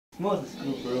mostly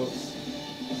Screw Bruce.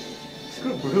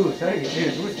 Screw Bruce, are you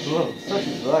serious? Bruce Blow, such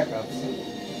as Black Ops.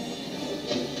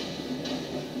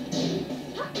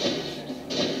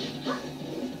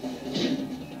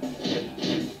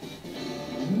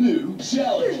 New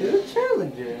challenger. New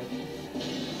challenger.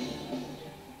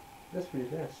 That's pretty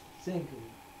fast. Sinking.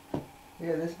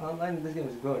 Yeah, this online this game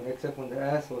is good, except when the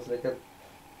assholes like a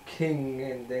King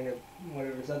and then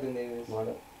whatever his other name is.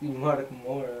 Mark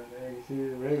Moore. You see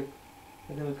the rape.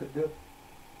 And then we could do.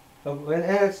 Oh,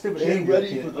 and stupid Get angel ready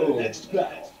kid. for the next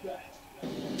battle.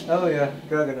 Oh yeah,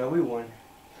 Dragunov, we won.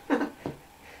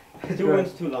 2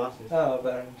 wins, 2 losses. Oh,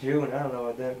 but June, I don't know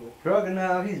about that. But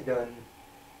Dragunov, he's done.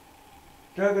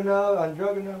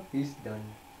 Dragunov, he's done.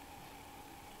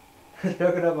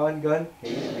 Dragunov on gun,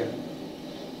 he's done.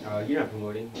 You're not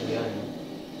promoting. Yeah, I know.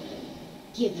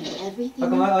 Give him everything. How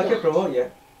come I can't promote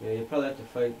yet? Yeah, you probably have to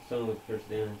fight someone with first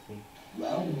day, honestly.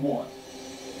 Round 1.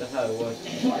 That's how it was.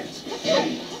 Fight.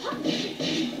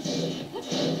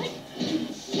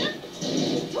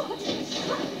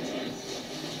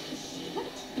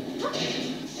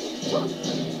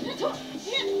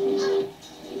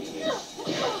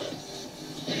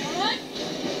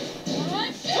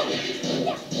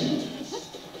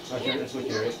 Oh, sure, that's what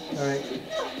you're right. Alright.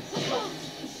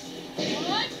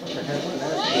 What the heck? What is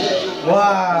that?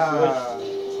 Wow!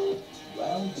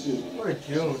 Round 2. What a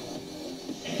June.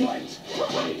 Fight.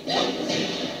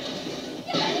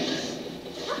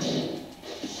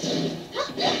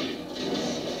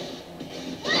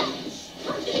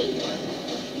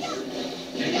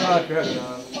 Oh,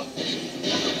 Dragunov.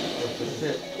 What the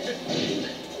shit?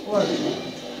 What?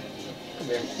 Come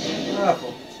here.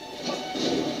 Raffle.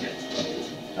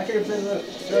 I can't say look.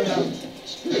 Dragunov.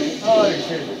 Oh, you're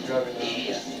serious,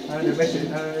 Dragunov. I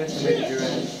underestimated your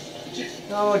ass.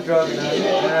 No, Dragunov, you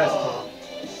asshole.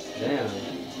 Damn.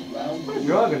 Round 3.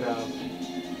 Dragunov.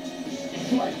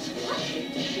 Fight.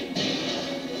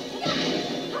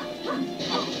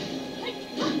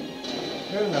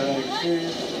 Dragunov, are you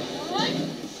serious?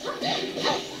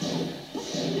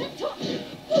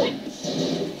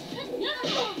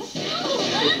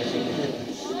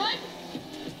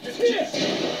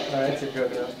 Alright, that's a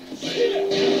Dragunov.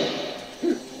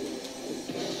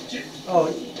 Oh,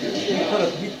 hold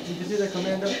up. Did you see that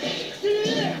commando? Come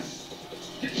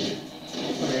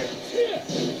here.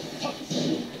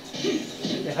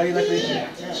 Yeah, how do you like this? Yeah.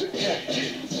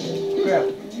 Crap.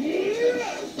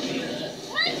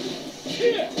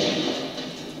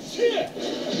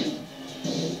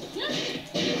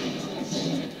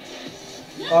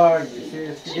 Are you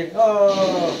serious? You're getting, oh!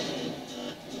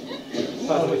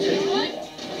 Oh, shit.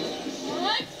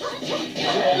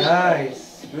 Nice.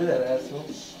 Screw that asshole.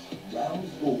 Round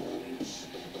 4.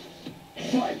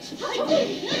 Fight.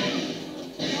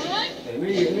 Hey,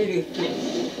 really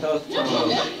tell us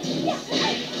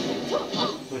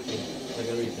switching, like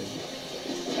a reason.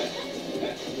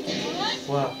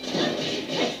 Wow.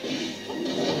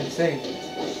 Insane.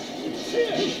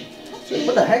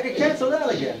 What the heck? It canceled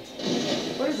out again.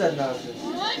 What is that nonsense?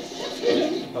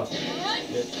 Oh.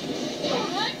 Yes.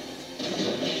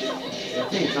 I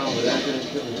think Tom was after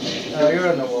Oh, you're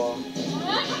on the wall.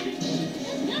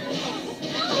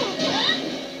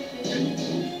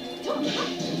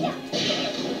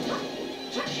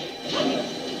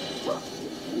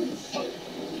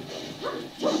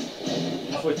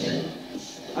 switching.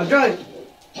 I'm trying!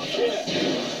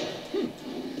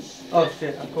 Oh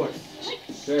shit, of course.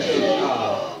 Seriously.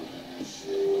 Ah.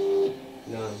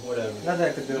 No, whatever. Nothing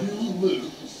I could do. You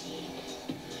lose.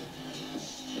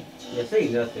 Yeah, say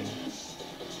nothing.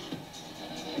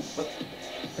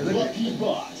 Lucky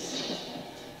boss.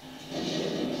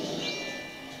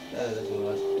 That's a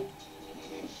lot.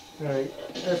 Alright,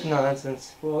 that's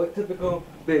nonsense. Well, typical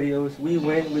videos, we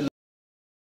win, we